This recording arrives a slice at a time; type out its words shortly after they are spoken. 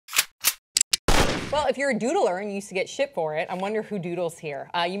Well, if you're a doodler and you used to get shit for it, I wonder who doodles here.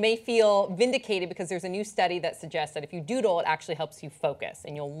 You may feel vindicated because there's a new study that suggests that if you doodle, it actually helps you focus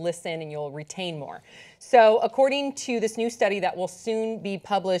and you'll listen and you'll retain more. So according to this new study that will soon be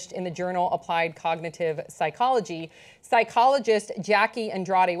published in the journal Applied Cognitive Psychology, psychologist Jackie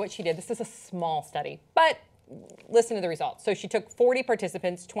Andrade, what she did, this is a small study, but listen to the results. So she took 40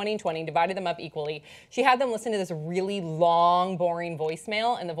 participants, 20 and 20, divided them up equally. She had them listen to this really long, boring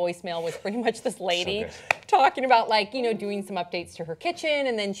voicemail, and the voicemail was pretty much this lady talking about, like, you know, doing some updates to her kitchen,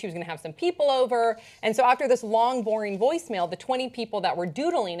 and then she was gonna have some people over. And so after this long, boring voicemail, the 20 people that were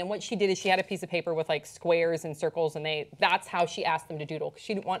doodling, and what she did is she had a piece of paper with like squares and circles, and that's how she asked them to doodle, because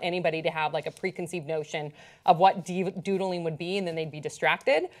she didn't want anybody to have like a preconceived notion of what doodling would be, and then they'd be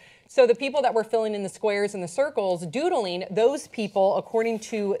distracted. So the people that were filling in the squares and the circles, doodling, those people, according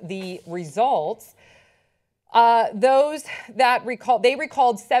to the results, those that recalled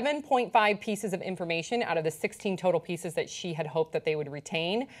 7.5 pieces of information out of the 16 total pieces that she had hoped that they would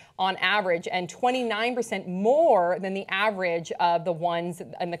retain on average, and 29% more than the average of the ones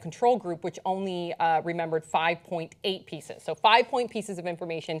in the control group, which only remembered 5.8 pieces. So 5 pieces of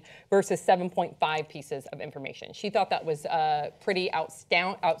information versus 7.5 pieces of information. She thought that was pretty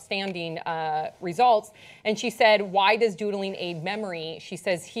outstanding results. And she said, why does doodling aid memory? She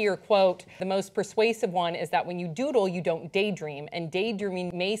says here, quote, the most persuasive one is that when you doodle, you don't daydream, and daydreaming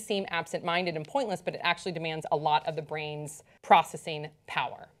may seem absent-minded and pointless, but it actually demands a lot of the brain's processing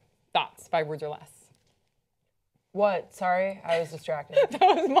power. Thoughts, 5 words or less? What? Sorry, I was distracted. That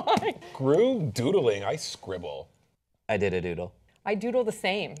was mine. Screw doodling, I scribble. I did a doodle. I doodle the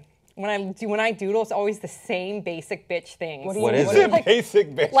same. When I doodle, it's always the same basic bitch things. What is it? Like,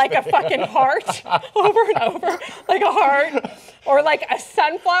 Basic bitch. like a fucking heart over and over, like a heart, or like a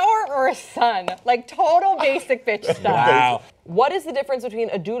sunflower or a sun, like total basic bitch stuff. Wow. What is the difference between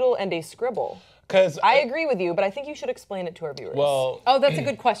a doodle and a scribble? Because I agree with you, but I think you should explain it to our viewers. well, Oh, that's a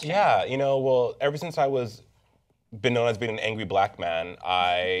good question. yeah, you know, well, ever since I was been known as being an angry black man,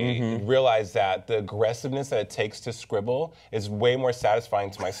 I realized that the aggressiveness that it takes to scribble is way more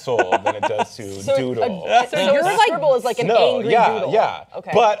satisfying to my soul than it does to doodle. So your scribble is like an angry doodle. Yeah.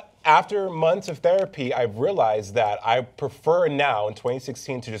 Okay. But after months of therapy, I've realized that I prefer now in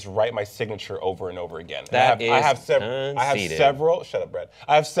 2016 to just write my signature over and over again. That I have conceited. several. Shut up, Brett.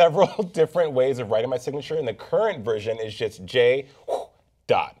 I have several different ways of writing my signature, and the current version is just J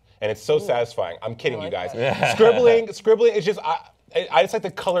dot. And it's so satisfying. I'm kidding you guys. Scribbling is just, I just like to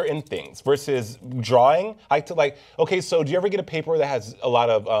color in things versus drawing. I like to okay, so do you ever get a paper that has a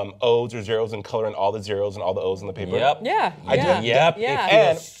lot of O's or zeros and color in all the zeros and all the O's in the paper? Yep. Yeah. I do. Yep. Yeah.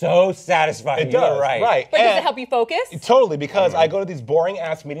 It feels so satisfying. It does, You're right. right. But does And it help you focus? Totally, because I go to these boring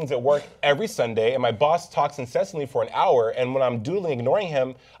ass meetings at work every Sunday, and my boss talks incessantly for an hour, and when I'm doodling, ignoring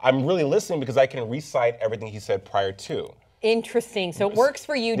him, I'm really listening because I can recite everything he said prior to. Interesting. So it works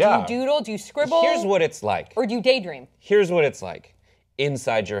for you. Yeah. Do you doodle? Do you scribble? Here's what it's like. Or do you daydream? Here's what it's like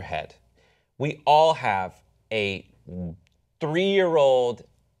inside your head. We all have a 3-year-old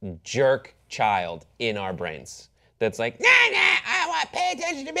jerk child in our brains that's like, nah, I want pay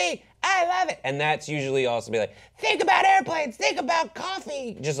attention to me. I love it. And that's usually also be like, think about airplanes, think about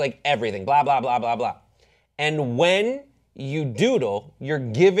coffee, just like everything, blah, blah, blah, blah, blah. And when you doodle, you're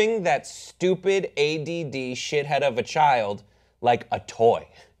giving that stupid ADD shithead of a child like a toy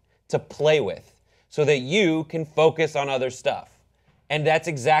to play with so that you can focus on other stuff. And that's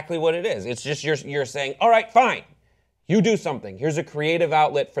exactly what it is. It's just you're saying, all right, fine, you do something. Here's a creative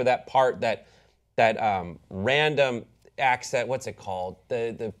outlet for that part, that random accent, what's it called?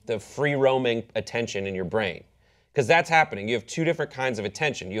 The free roaming attention in your brain. Because that's happening. You have 2 different kinds of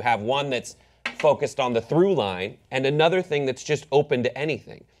attention. You have one that's focused on the through line, and another thing that's just open to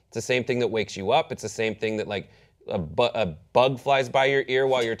anything. It's the same thing that wakes you up. It's the same thing that like a bug flies by your ear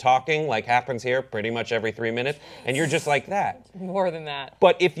while you're talking, like happens here pretty much every 3 minutes, and you're just like that. More than that.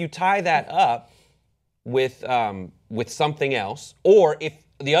 But if you tie that up with something else, or if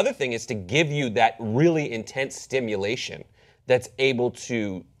the other thing is to give you that really intense stimulation that's able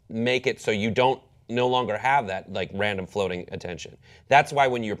to make it so you don't no longer have that like random floating attention. That's why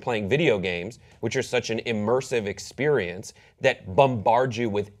when you're playing video games, which are such an immersive experience that bombard you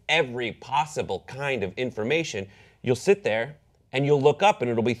with every possible kind of information, you'll sit there and you'll look up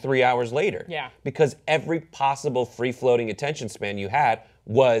and it'll be 3 hours later. Yeah. Because every possible free-floating attention span you had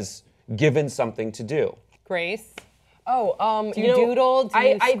was given something to do. Grace? Oh, Do you doodle? Do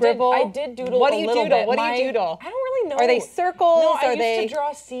you scribble? I did doodle What do a you little doodle? bit. What do you doodle? I don't really know. Are they circles? No, I Are used they? to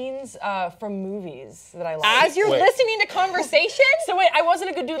draw scenes from movies that I liked. As you're Wait. listening to conversation? So wait, I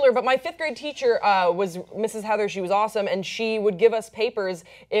wasn't a good doodler, but my 5th grade teacher was Mrs. Heather. She was awesome, and she would give us papers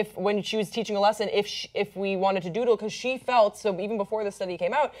when she was teaching a lesson if we wanted to doodle, because she felt, so even before the study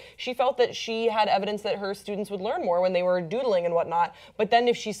came out, she felt that she had evidence that her students would learn more when they were doodling and whatnot. But then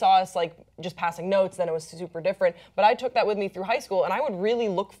if she saw us like just passing notes, then it was super different. But I took that with me through high school, and I would really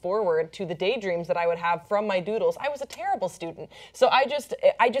look forward to the daydreams that I would have from my doodles. I was a terrible student, so I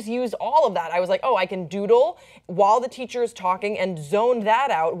just used all of that. I was like, oh, I can doodle while the teacher is talking and zone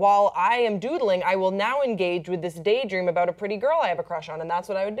that out. While I am doodling, I will now engage with this daydream about a pretty girl I have a crush on, and that's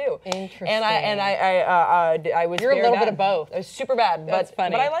what I would do. Interesting. And I was. You're a very little bit bad. of both. I was super bad, That's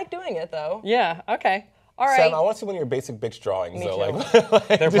funny. but I like doing it though. Yeah, okay. All right. Sam, I want to see one of your basic bitch drawings. Me though. too. Like,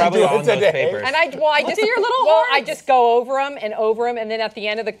 They're did you probably do it on those today? papers. And I just at your little well, I hearts. just go over them, and then at the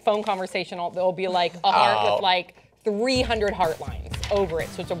end of the phone conversation, there'll be like a heart with like 300 heart lines over it.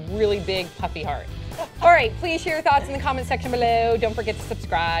 So it's a really big puffy heart. All right, please share your thoughts in the comment section below. Don't forget to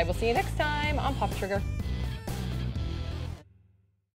subscribe. We'll see you next time on Pop Trigger.